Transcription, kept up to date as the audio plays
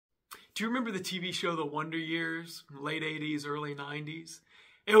Do you remember the TV show The Wonder Years, late 80s, early 90s?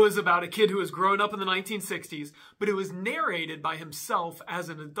 It was about a kid who was growing up in the 1960s, but it was narrated by himself as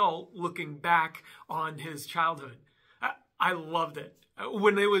an adult looking back on his childhood. I loved it.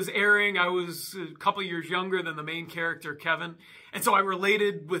 When it was airing, I was a couple years younger than the main character, Kevin. And so I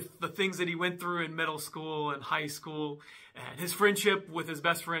related with the things that he went through in middle school and high school, and his friendship with his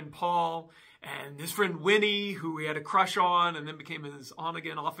best friend, Paul, and his friend Winnie, who he had a crush on and then became his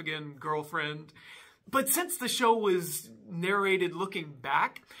on-again, off-again girlfriend. But since the show was narrated looking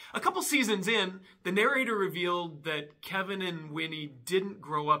back, a couple seasons in, the narrator revealed that Kevin and Winnie didn't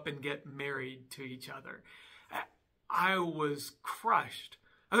grow up and get married to each other. I was crushed.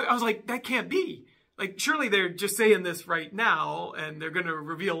 I was like, that can't be. Like, surely they're just saying this right now, and they're going to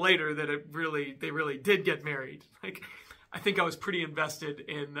reveal later that they really did get married. Like, I think I was pretty invested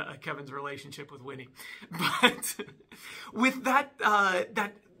in Kevin's relationship with Winnie. But with that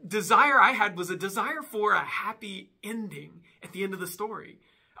desire I had was a desire for a happy ending at the end of the story.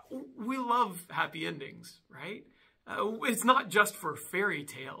 We love happy endings, right? It's not just for fairy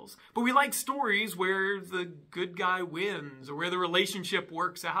tales, but we like stories where the good guy wins or where the relationship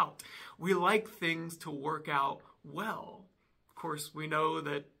works out. We like things to work out well. Of course, we know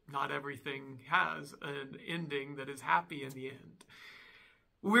that not everything has an ending that is happy in the end.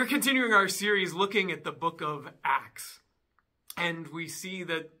 We're continuing our series looking at the book of Acts, and we see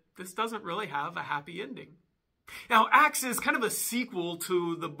that this doesn't really have a happy ending. Now, Acts is kind of a sequel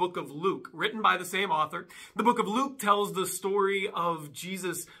to the book of Luke, written by the same author. The book of Luke tells the story of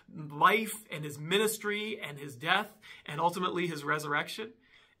Jesus' life and his ministry and his death and ultimately his resurrection.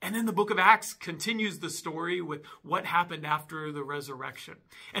 And then the book of Acts continues the story with what happened after the resurrection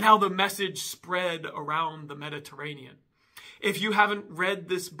and how the message spread around the Mediterranean. If you haven't read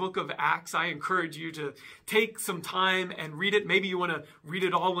this book of Acts, I encourage you to take some time and read it. Maybe you want to read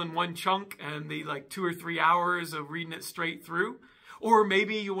it all in one chunk and the 2 or 3 hours of reading it straight through. Or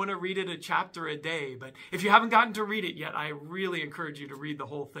maybe you want to read it a chapter a day. But if you haven't gotten to read it yet, I really encourage you to read the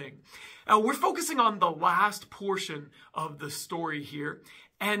whole thing. We're focusing on the last portion of the story here.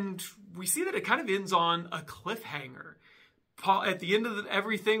 And we see that it kind of ends on a cliffhanger. At the end of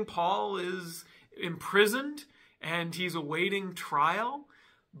everything, Paul is imprisoned and he's awaiting trial.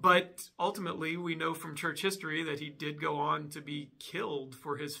 But ultimately, we know from church history that he did go on to be killed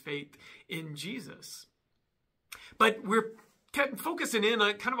for his faith in Jesus. But we're focusing in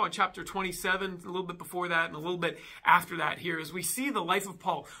on kind of on chapter 27, a little bit before that and a little bit after that here as we see the life of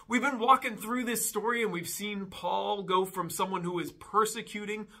Paul. We've been walking through this story and we've seen Paul go from someone who is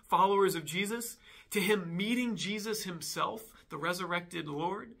persecuting followers of Jesus to him meeting Jesus himself, the resurrected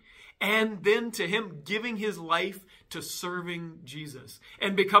Lord, and then to him giving his life to serving Jesus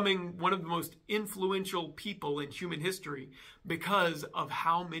and becoming one of the most influential people in human history because of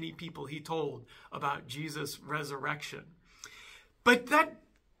how many people he told about Jesus' resurrection. But that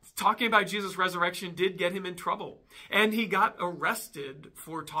talking about Jesus' resurrection did get him in trouble, and he got arrested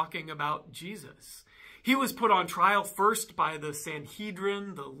for talking about Jesus. He was put on trial first by the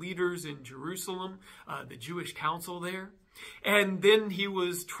Sanhedrin, the leaders in Jerusalem, the Jewish council there. And then he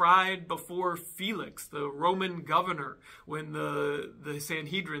was tried before Felix, the Roman governor, when the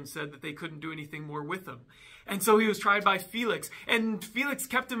Sanhedrin said that they couldn't do anything more with him. And so he was tried by Felix, and Felix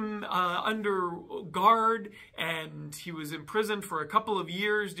kept him under guard, and he was imprisoned for a couple of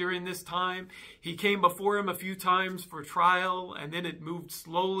years during this time. He came before him a few times for trial, and then it moved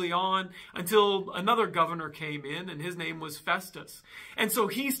slowly on until another governor came in, and his name was Festus. And so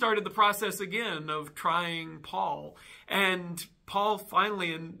he started the process again of trying Paul. And Paul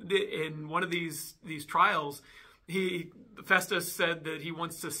finally, in one of these trials, Festus said that he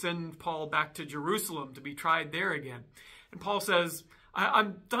wants to send Paul back to Jerusalem to be tried there again. And Paul says,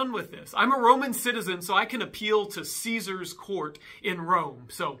 I'm done with this. I'm a Roman citizen, so I can appeal to Caesar's court in Rome.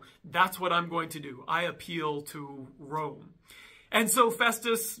 So that's what I'm going to do. I appeal to Rome. And so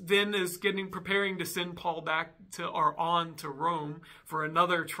Festus then is preparing to send Paul back on to Rome for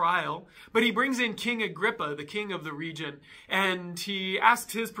another trial. But he brings in King Agrippa, the king of the region, and he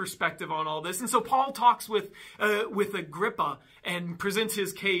asks his perspective on all this. And so Paul talks with Agrippa and presents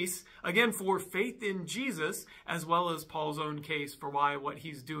his case, again, for faith in Jesus, as well as Paul's own case for why what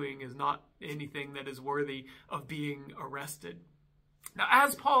he's doing is not anything that is worthy of being arrested. Now,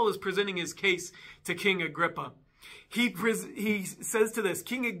 as Paul is presenting his case to King Agrippa, he says to this,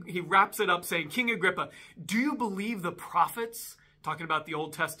 he wraps it up saying, King Agrippa, do you believe the prophets? Talking about the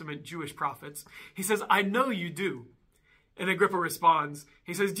Old Testament Jewish prophets. He says, I know you do. And Agrippa responds,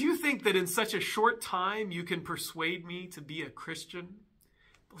 he says, do you think that in such a short time you can persuade me to be a Christian?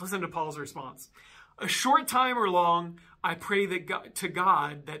 Listen to Paul's response. A short time or long, I pray to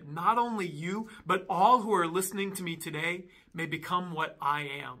God that not only you, but all who are listening to me today may become what I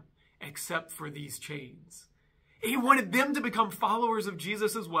am, except for these chains. He wanted them to become followers of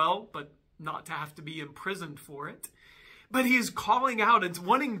Jesus as well, but not to have to be imprisoned for it. But he is calling out and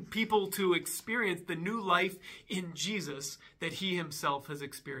wanting people to experience the new life in Jesus that he himself has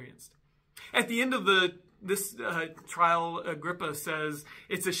experienced. At the end of this trial, Agrippa says,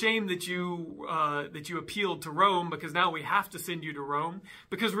 it's a shame that you appealed to Rome, because now we have to send you to Rome,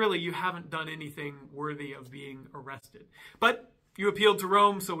 because really you haven't done anything worthy of being arrested. But you appealed to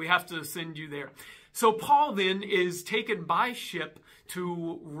Rome, so we have to send you there. So Paul then is taken by ship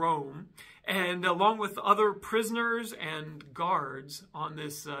to Rome, and along with other prisoners and guards on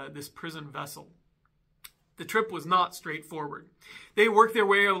this prison vessel. The trip was not straightforward. They worked their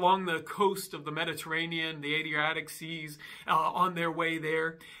way along the coast of the Mediterranean, the Adriatic Seas, on their way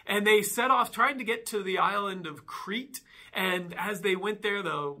there. And they set off trying to get to the island of Crete. And as they went there,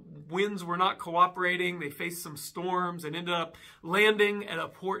 the winds were not cooperating. They faced some storms and ended up landing at a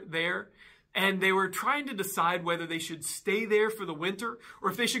port there. And they were trying to decide whether they should stay there for the winter or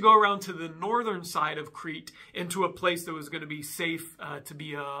if they should go around to the northern side of Crete into a place that was going to be safe to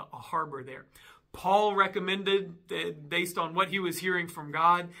be a harbor there. Paul recommended that, based on what he was hearing from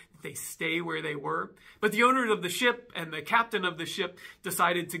God, that they stay where they were. But the owner of the ship and the captain of the ship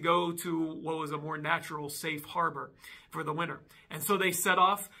decided to go to what was a more natural, safe harbor for the winter. And so they set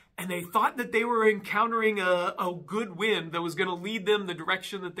off, and they thought that they were encountering a good wind that was going to lead them the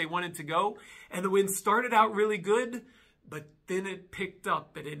direction that they wanted to go. And the wind started out really good, but then it picked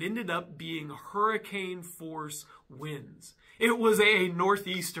up, and it ended up being hurricane force winds. It was a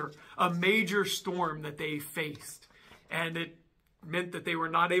northeaster, a major storm that they faced. And it meant that they were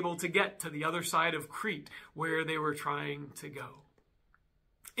not able to get to the other side of Crete where they were trying to go.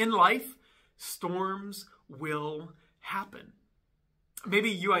 In life, storms will happen. Maybe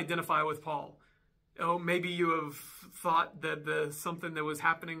you identify with Paul. Oh, maybe you have thought that something that was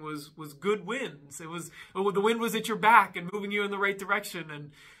happening was good winds. The wind was at your back and moving you in the right direction,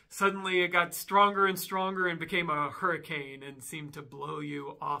 and suddenly it got stronger and stronger and became a hurricane and seemed to blow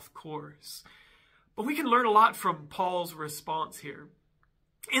you off course. But we can learn a lot from Paul's response here.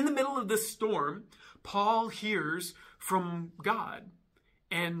 In the middle of this storm, Paul hears from God,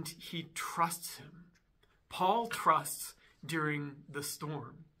 and he trusts him. Paul trusts during the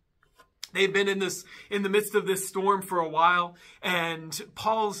storm. They've been in the midst of this storm for a while, and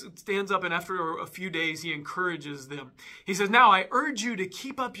Paul stands up, and after a few days, he encourages them. He says, "Now I urge you to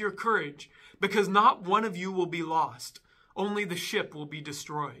keep up your courage, because not one of you will be lost. Only the ship will be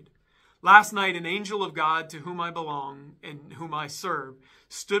destroyed. Last night, an angel of God to whom I belong and whom I serve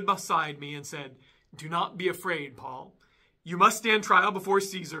stood beside me and said, 'Do not be afraid, Paul. You must stand trial before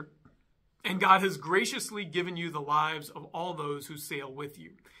Caesar, and God has graciously given you the lives of all those who sail with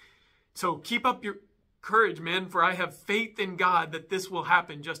you. So keep up your courage, men, for I have faith in God that this will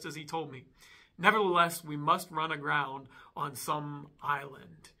happen just as he told me. Nevertheless, we must run aground on some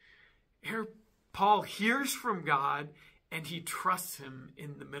island.'" Here, Paul hears from God, and he trusts him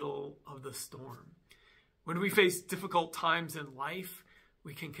in the middle of the storm. When we face difficult times in life,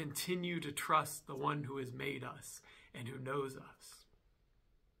 we can continue to trust the one who has made us and who knows us.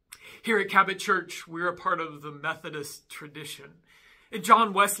 Here at Cabot Church, we're a part of the Methodist tradition.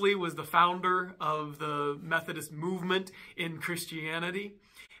 John Wesley was the founder of the Methodist movement in Christianity.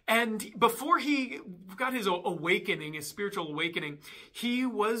 And before he got his awakening, his spiritual awakening, he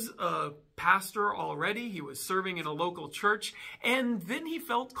was a pastor already. He was serving in a local church. And then he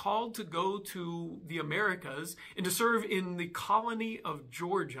felt called to go to the Americas and to serve in the colony of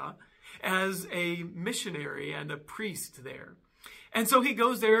Georgia as a missionary and a priest there. And so he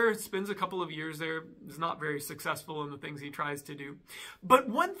goes there, spends a couple of years there, is not very successful in the things he tries to do. But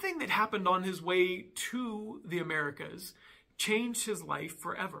one thing that happened on his way to the Americas changed his life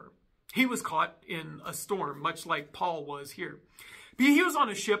forever. He was caught in a storm, much like Paul was here. He was on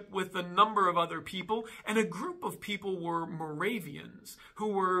a ship with a number of other people, and a group of people were Moravians, who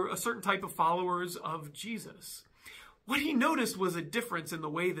were a certain type of followers of Jesus. What he noticed was a difference in the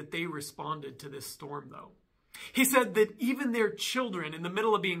way that they responded to this storm, though. He said that even their children, in the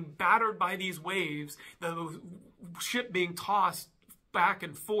middle of being battered by these waves, the ship being tossed back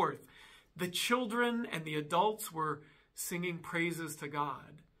and forth, the children and the adults were singing praises to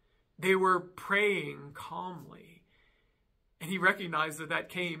God. They were praying calmly. And he recognized that that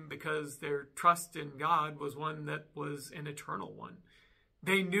came because their trust in God was one that was an eternal one.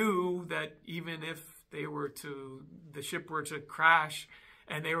 They knew that even if the ship were to crash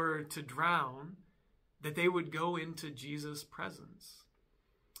and they were to drown, that they would go into Jesus' presence.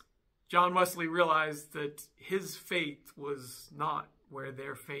 John Wesley realized that his faith was not where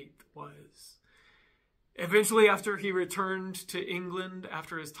their faith was. Eventually, after he returned to England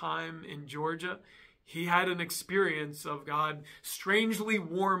after his time in Georgia, he had an experience of God strangely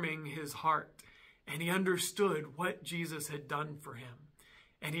warming his heart, and he understood what Jesus had done for him.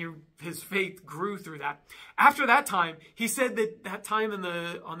 And his faith grew through that. After that time, he said that time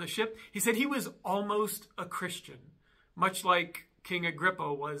on the ship, he said he was almost a Christian, much like King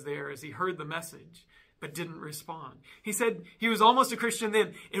Agrippa was there as he heard the message, but didn't respond. He said he was almost a Christian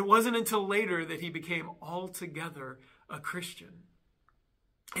then. It wasn't until later that he became altogether a Christian.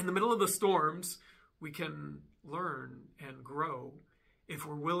 In the middle of the storms, we can learn and grow if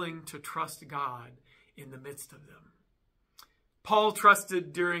we're willing to trust God in the midst of them. Paul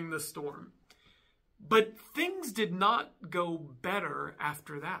trusted during the storm, but things did not go better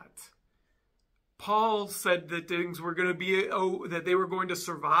after that. Paul said that things were going to be, that they were going to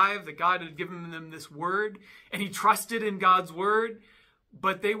survive, that God had given them this word, and he trusted in God's word,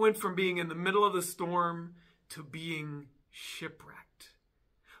 but they went from being in the middle of the storm to being shipwrecked.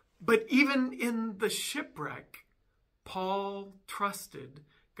 But even in the shipwreck, Paul trusted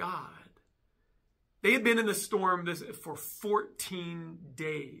God. They had been in the storm for 14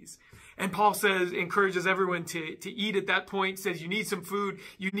 days. And Paul encourages everyone to eat at that point, says you need some food,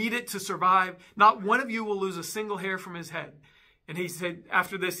 you need it to survive. Not one of you will lose a single hair from his head. And he said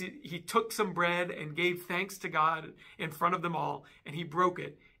after this, he took some bread and gave thanks to God in front of them all, and he broke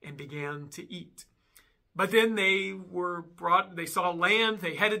it and began to eat. But then they saw land,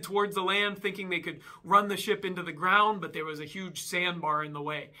 they headed towards the land thinking they could run the ship into the ground, but there was a huge sandbar in the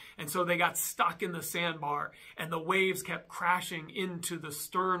way. And so they got stuck in the sandbar, and the waves kept crashing into the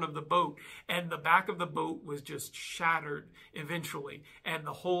stern of the boat, and the back of the boat was just shattered eventually, and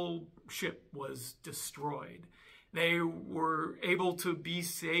the whole ship was destroyed. They were able to be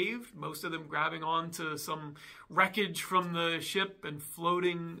saved, most of them grabbing onto some wreckage from the ship and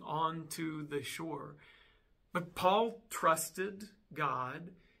floating onto the shore. But Paul trusted God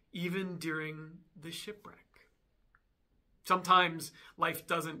even during the shipwreck. Sometimes life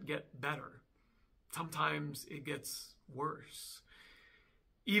doesn't get better. Sometimes it gets worse.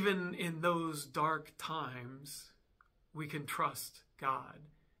 Even in those dark times, we can trust God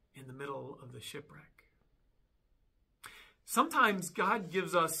in the middle of the shipwreck. Sometimes God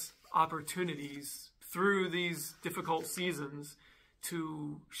gives us opportunities through these difficult seasons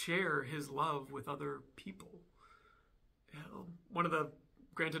to share his love with other people. One of the,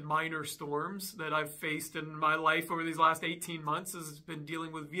 granted, minor storms that I've faced in my life over these last 18 months has been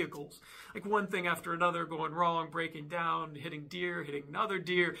dealing with vehicles. Like one thing after another going wrong, breaking down, hitting deer, hitting another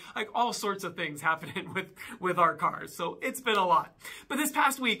deer, like all sorts of things happening with our cars. So it's been a lot. But this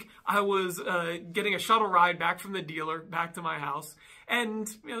past week, I was getting a shuttle ride back from the dealer back to my house. And,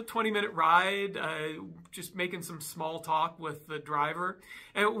 20-minute ride, just making some small talk with the driver.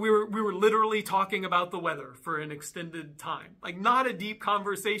 And we were literally talking about the weather for an extended time. Like, not a deep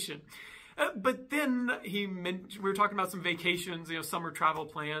conversation. But then we were talking about some vacations, summer travel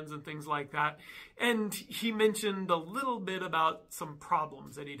plans and things like that. And he mentioned a little bit about some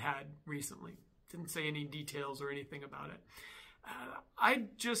problems that he'd had recently. Didn't say any details or anything about it. I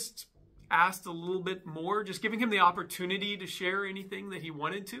just asked a little bit more, just giving him the opportunity to share anything that he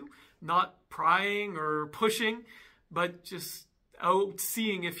wanted to, not prying or pushing, but just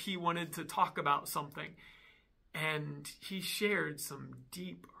seeing if he wanted to talk about something. And he shared some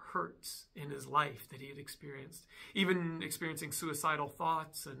deep hurts in his life that he had experienced, even experiencing suicidal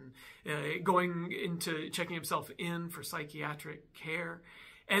thoughts and going into checking himself in for psychiatric care,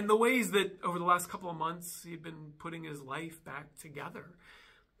 and the ways that over the last couple of months he'd been putting his life back together.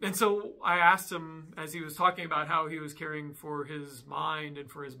 And so I asked him, as he was talking about how he was caring for his mind and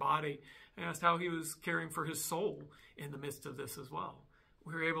for his body, I asked how he was caring for his soul in the midst of this as well.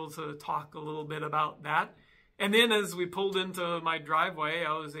 We were able to talk a little bit about that. And then as we pulled into my driveway,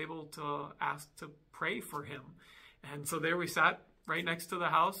 I was able to ask to pray for him. And so there we sat right next to the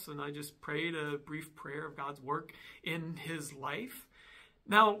house, and I just prayed a brief prayer of God's work in his life.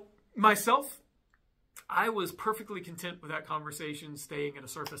 Now, myself, I was perfectly content with that conversation staying at a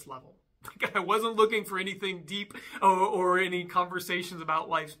surface level. I wasn't looking for anything deep or any conversations about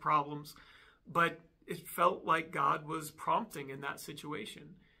life's problems, but it felt like God was prompting in that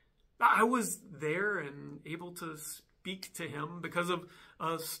situation. I was there and able to speak to him because of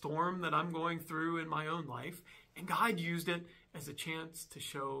a storm that I'm going through in my own life, and God used it as a chance to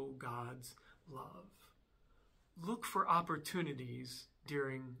show God's love. Look for opportunities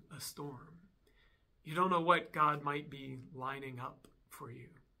during a storm. You don't know what God might be lining up for you.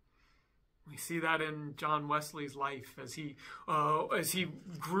 We see that in John Wesley's life as he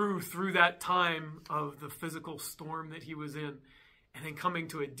grew through that time of the physical storm that he was in, and then coming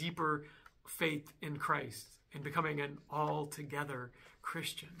to a deeper faith in Christ and becoming an altogether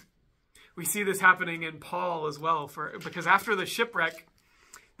Christian. We see this happening in Paul as well, because after the shipwreck,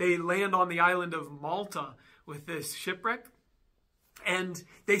 they land on the island of Malta with this shipwreck, and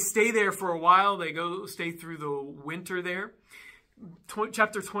they stay there for a while. They stay through the winter there.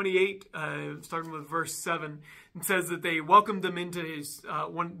 Chapter 28, starting with verse 7, it says that they welcomed them into his,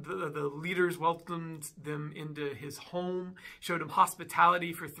 the leaders welcomed them into his home, showed him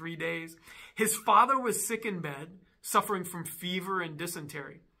hospitality for 3 days. His father was sick in bed, suffering from fever and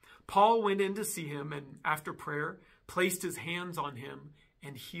dysentery. Paul went in to see him, and after prayer, placed his hands on him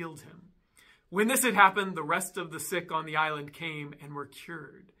and healed him. When this had happened, the rest of the sick on the island came and were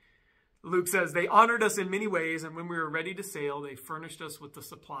cured. Luke says, they honored us in many ways, and when we were ready to sail, they furnished us with the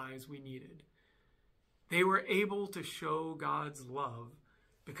supplies we needed. They were able to show God's love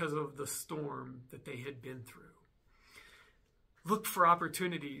because of the storm that they had been through. Look for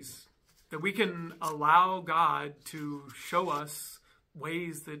opportunities that we can allow God to show us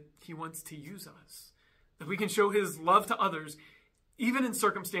ways that he wants to use us, that we can show his love to others, even in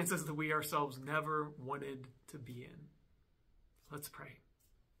circumstances that we ourselves never wanted to be in. Let's pray.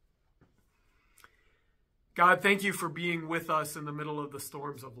 God, thank you for being with us in the middle of the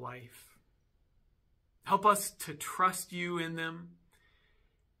storms of life. Help us to trust you in them,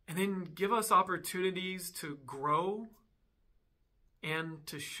 and then give us opportunities to grow and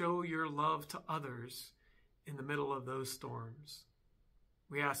to show your love to others in the middle of those storms.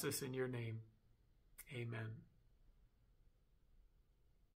 We ask this in your name. Amen.